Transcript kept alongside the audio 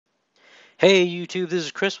Hey YouTube, this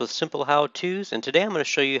is Chris with Simple How To's, and today I'm going to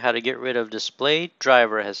show you how to get rid of displayed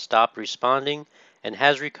driver has stopped responding and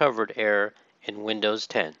has recovered error in Windows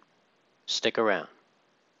 10. Stick around.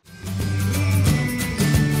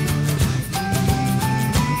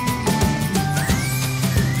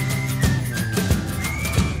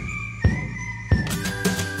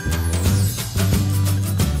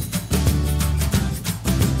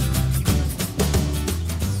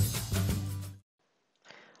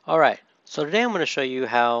 Alright, so today I'm going to show you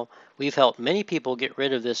how we've helped many people get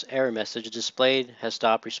rid of this error message displayed has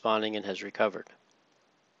stopped responding and has recovered.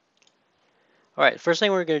 Alright, first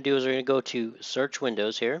thing we're going to do is we're going to go to Search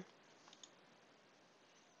Windows here,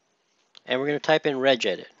 and we're going to type in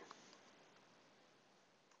regedit.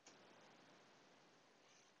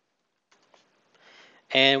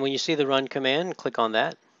 And when you see the run command, click on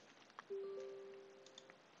that.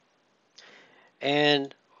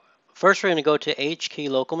 And first we're going to go to H key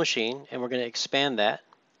local machine and we're going to expand that.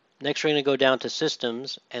 Next we're going to go down to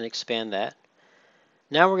systems and expand that.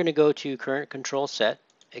 Now we're going to go to current control set,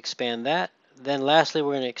 expand that. Then lastly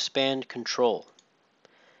we're going to expand control.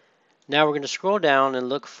 Now we're going to scroll down and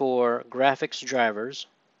look for graphics drivers.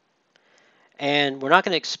 And we're not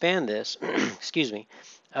going to expand this, excuse me,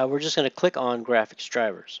 we're just going to click on graphics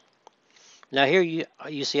drivers. Now here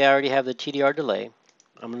you see I already have the TDR delay.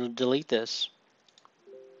 I'm going to delete this.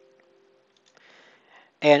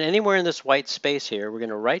 And anywhere in this white space here, we're going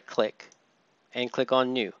to right click and click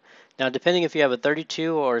on new. Now depending if you have a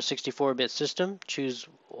 32 or a 64-bit system, choose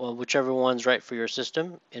whichever one's right for your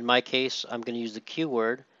system. In my case, I'm going to use the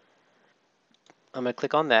Qword. I'm going to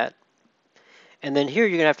click on that. And then here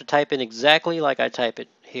you're going to have to type in exactly like I type it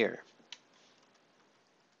here.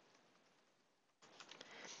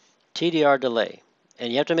 TDR delay.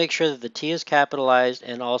 And you have to make sure that the T is capitalized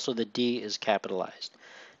and also the D is capitalized.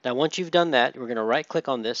 Now once you've done that, we're going to right click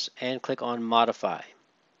on this and click on modify.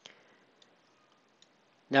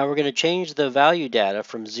 Now we're going to change the value data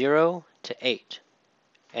from 0 to 8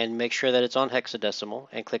 and make sure that it's on hexadecimal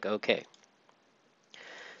and click OK.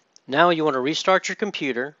 Now you want to restart your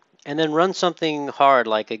computer and then run something hard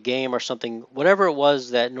like a game or something, whatever it was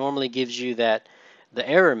that normally gives you the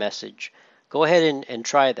error message. Go ahead and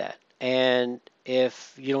try that. And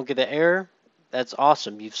if you don't get the error, that's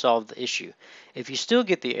awesome. You've solved the issue. If you still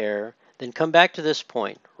get the error, then come back to this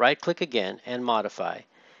point, right click again and modify,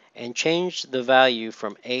 and change the value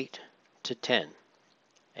from 8 to 10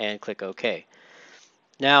 and click OK.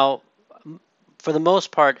 Now for the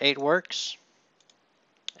most part 8 works,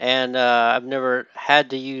 and I've never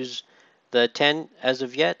had to use the 10 as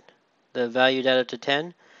of yet, the value data to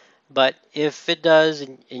 10, but if it does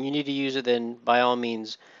and you need to use it, then by all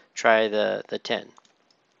means try the 10.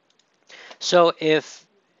 So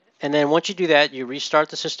and then once you do that, you restart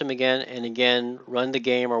the system again and again run the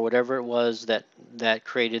game or whatever it was that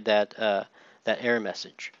created that error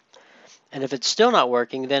message. And if it's still not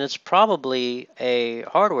working, then it's probably a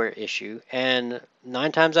hardware issue, and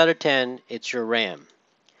 9 times out of 10 it's your RAM.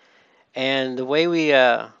 And the way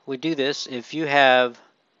we do this, if you have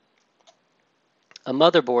a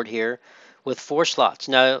motherboard here with 4 slots.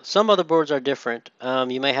 Now some motherboards are different.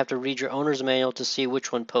 You may have to read your owner's manual to see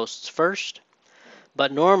which one posts first.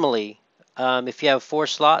 But normally, if you have 4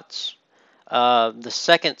 slots, the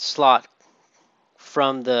second slot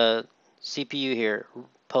from the CPU here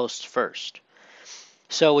posts first.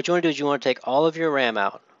 So what you want to do is you want to take all of your RAM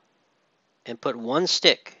out and put 1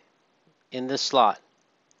 stick in this slot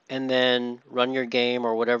and then run your game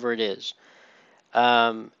or whatever it is.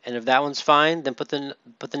 And if that one's fine, then put the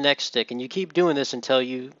next stick, and you keep doing this until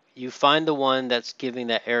you find the one that's giving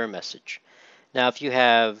that error message. Now if you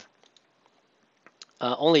have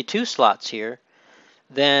only 2 slots here,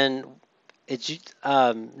 then it's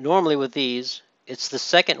normally with these it's the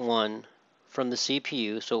second one from the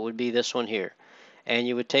CPU, so it would be this one here, and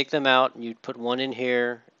you would take them out and you'd put one in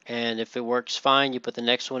here, and if it works fine you put the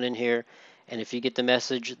next one in here, and if you get the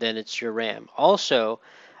message then it's your RAM. Also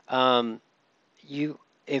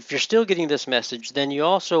if you're still getting this message, then you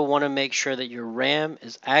also want to make sure that your RAM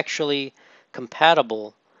is actually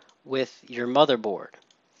compatible with your motherboard.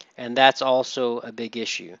 And that's also a big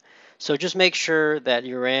issue. So just make sure that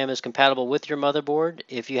your RAM is compatible with your motherboard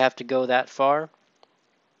if you have to go that far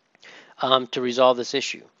to resolve this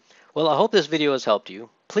issue. Well, I hope this video has helped you.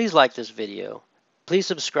 Please like this video. Please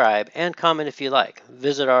subscribe and comment if you like.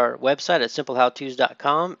 Visit our website at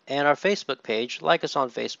simplehowtos.com and our Facebook page. Like us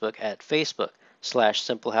on Facebook at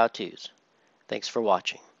Facebook/simplehowtos. Thanks for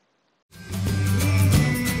watching.